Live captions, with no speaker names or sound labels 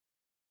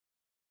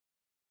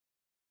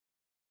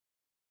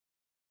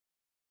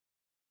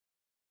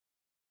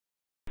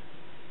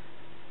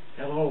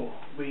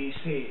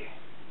BC.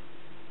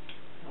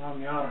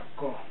 I'm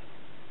Jarkko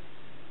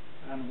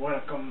and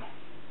welcome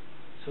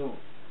to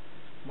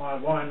my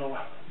vinyl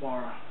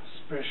bar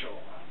special.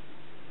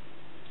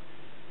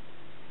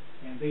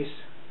 In this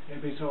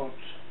episode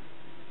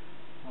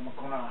I'm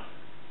gonna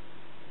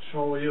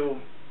show you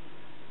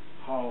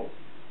how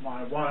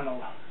my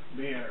vinyl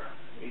beer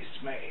is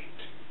made.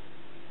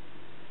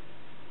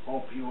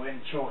 Hope you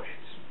enjoy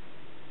it.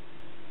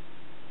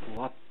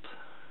 What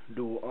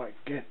do I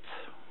get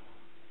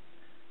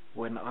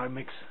when I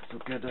mix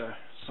together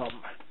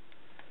some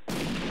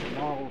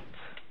malt,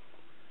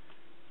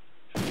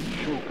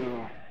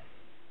 sugar,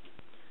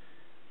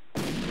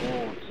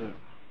 water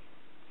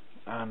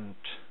and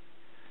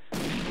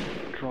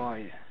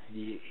dry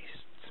yeast?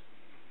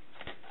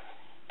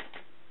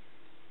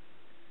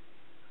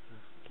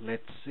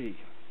 Let's see.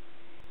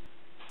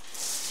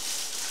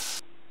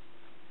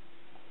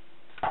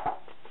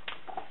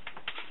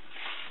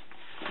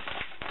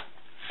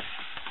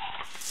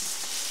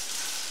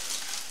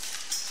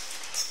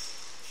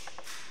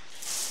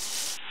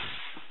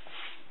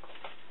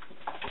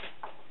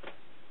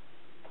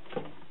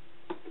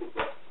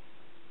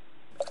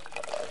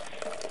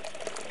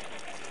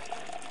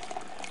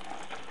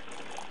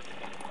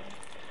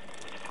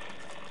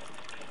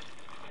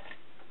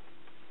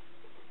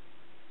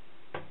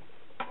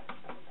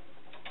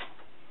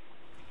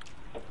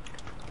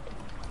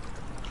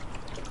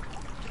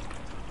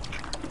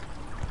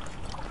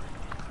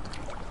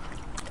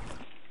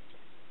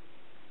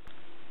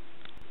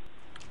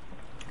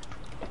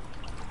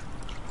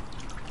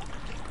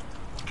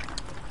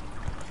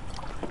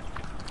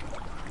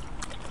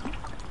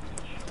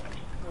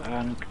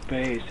 And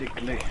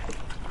basically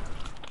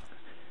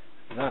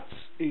that's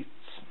it.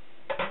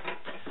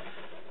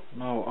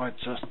 Now I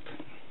just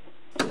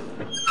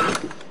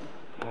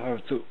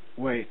have to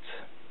wait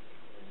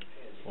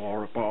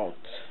for about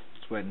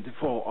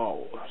 24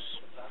 hours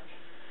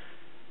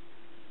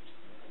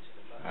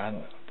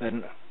and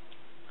then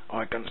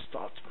I can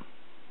start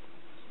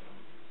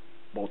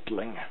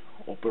bottling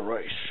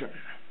operation.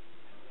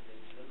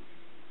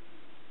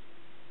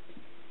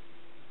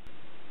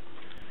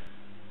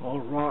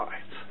 Alright.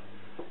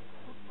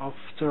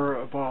 After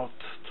about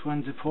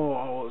 24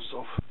 hours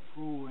of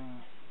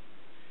brewing,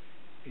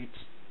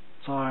 it's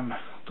time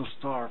to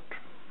start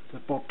the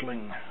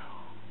bottling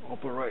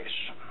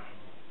operation.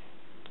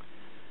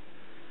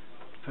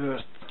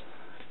 First,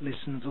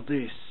 listen to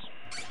this.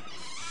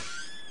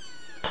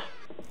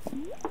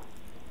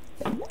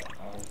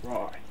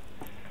 Alright.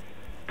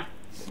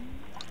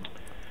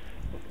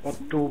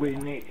 What do we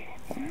need?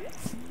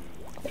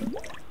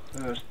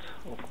 First,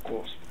 of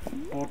course,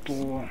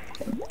 bottle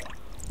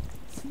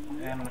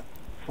and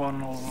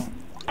funnel,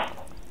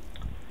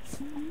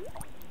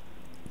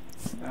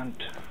 and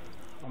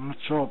I'm not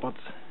sure, but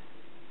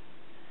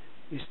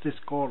is this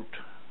called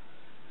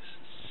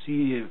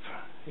sieve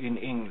in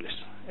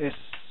English?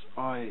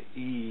 S-I-E-V-E.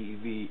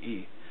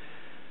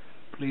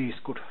 Please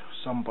could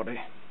somebody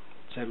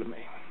tell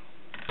me.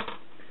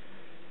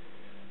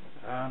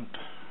 And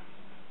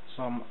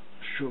some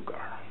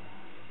sugar.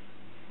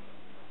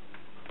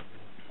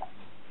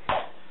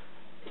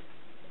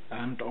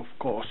 And of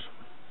course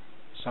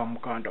some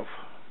kind of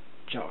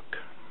jug.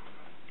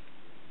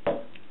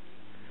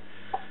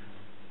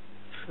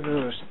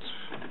 First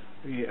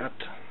we add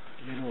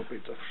a little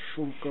bit of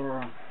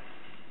sugar.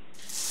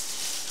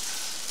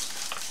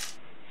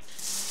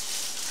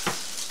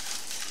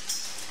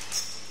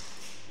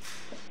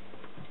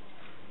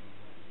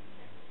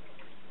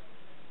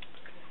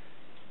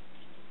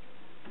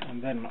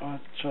 And then I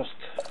just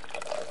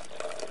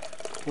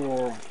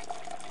pour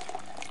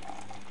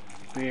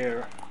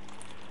beer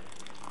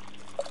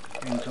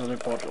into the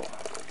bottle.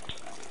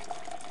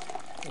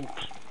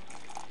 Oops.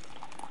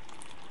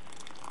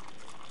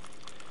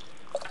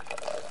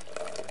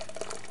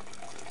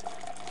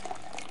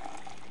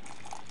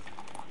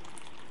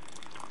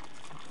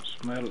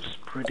 Smells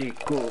pretty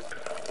good.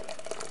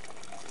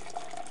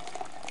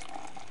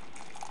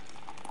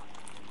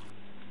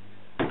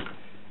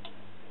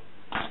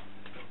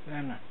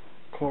 Then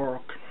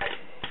cork.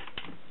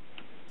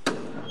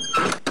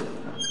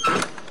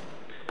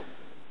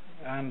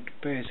 And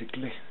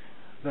basically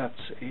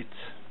that's it.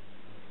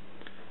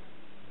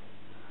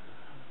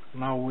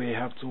 Now we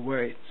have to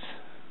wait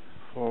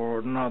for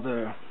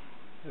another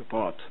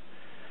about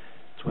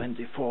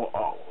 24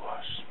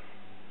 hours.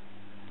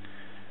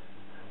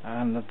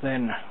 And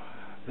then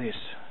this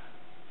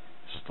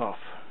stuff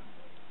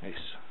is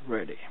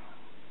ready.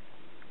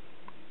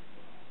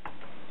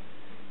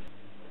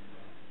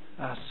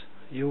 As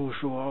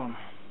usual,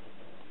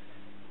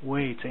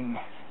 waiting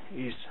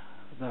is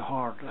the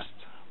hardest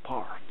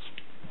part.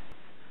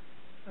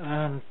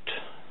 And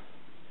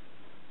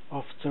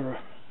after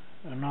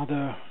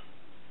another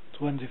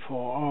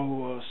 24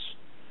 hours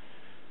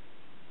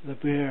the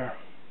beer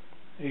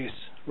is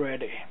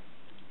ready.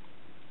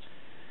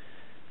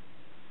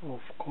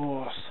 Of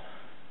course,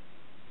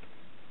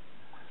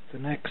 the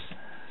next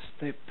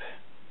step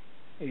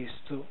is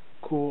to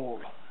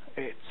cool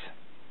it.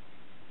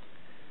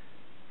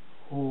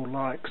 who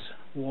likes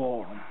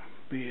warm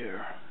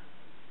beer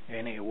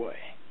anyway.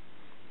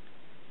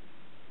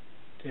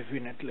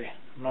 Definitely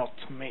not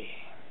me.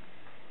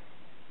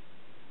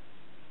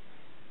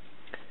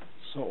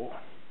 So,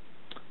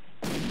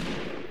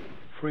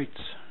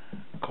 Fritz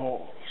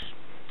calls.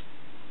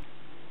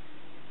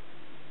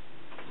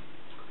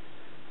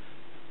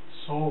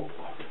 So,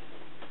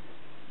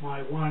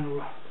 my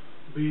vinyl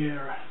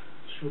beer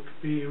should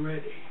be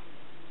ready.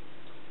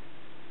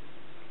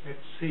 Let's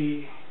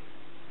see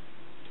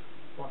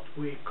what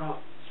we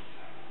got.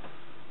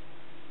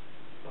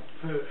 But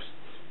first,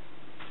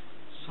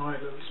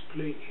 silence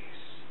please.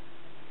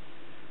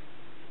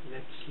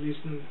 Let's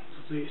listen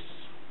to this.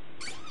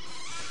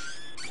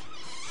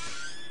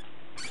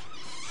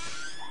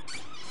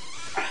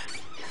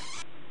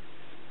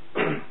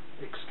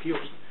 Excuse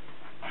me.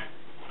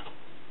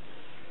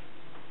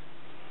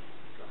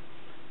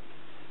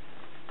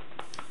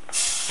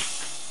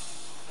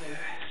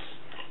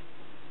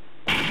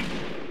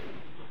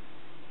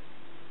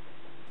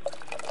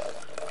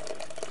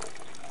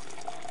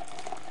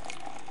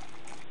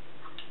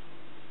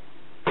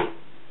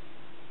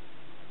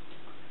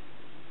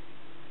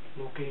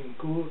 Looking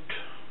good.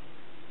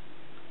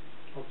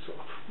 Lots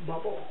of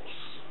bubbles.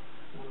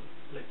 And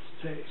let's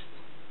taste.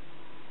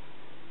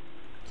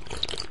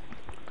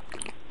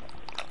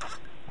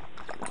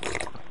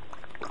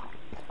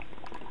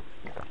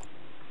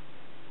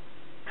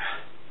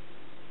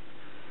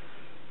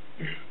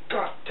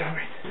 God damn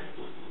it.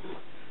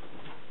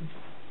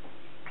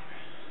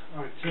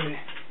 I'd say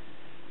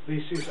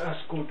this is as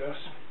good as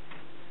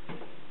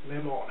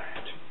lemonade.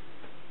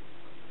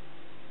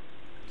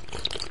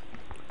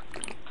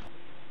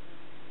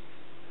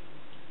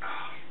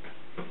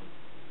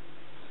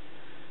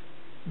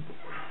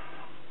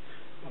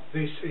 But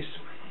this is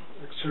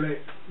actually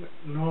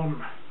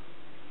non-alcohol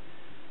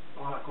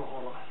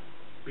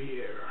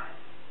beer.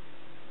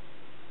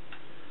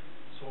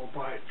 So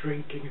by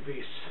drinking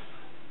this,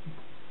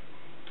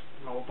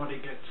 nobody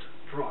gets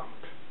drunk.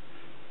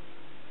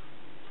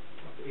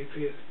 But if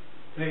it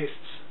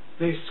tastes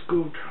this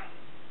good,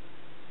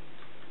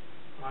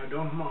 I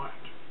don't mind.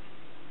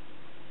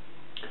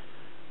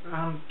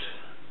 And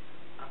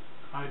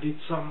I did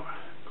some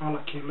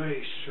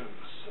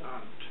calculations,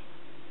 and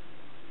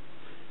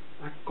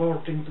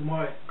according to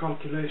my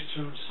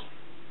calculations,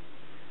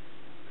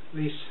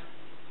 this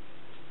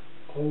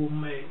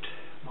homemade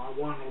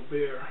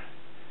MyVinylBeer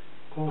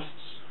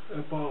costs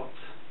about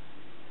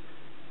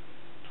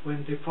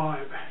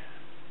 25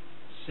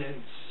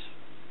 cents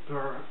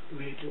per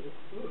liter,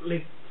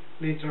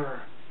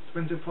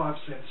 25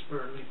 cents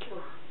per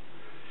liter.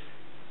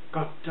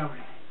 God damn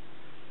it.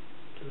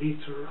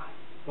 Liter,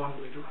 1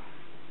 liter.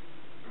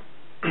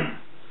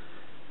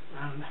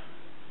 And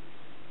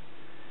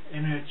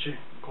energy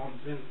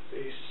content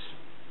is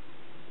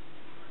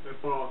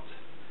about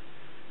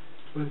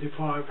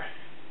 25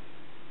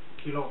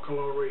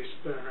 kilocalories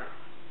per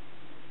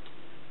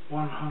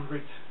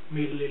 100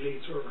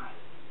 milliliter.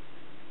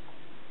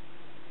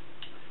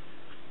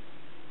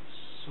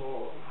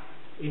 So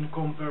in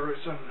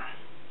comparison,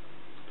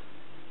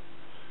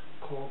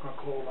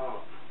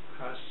 Coca-Cola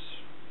has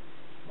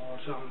more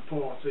than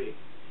 40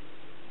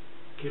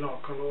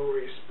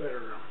 kilocalories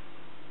per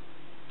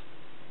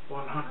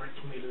 100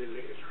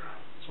 milliliter.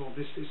 So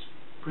this is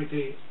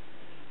pretty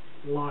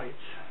light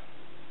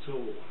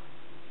too.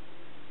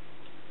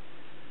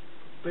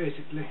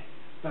 Basically,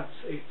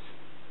 that's it.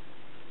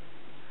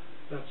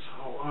 That's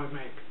how I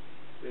make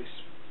this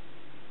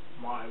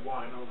my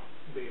vinyl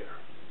beer.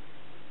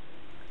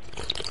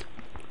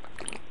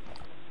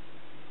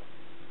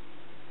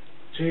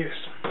 Cheers.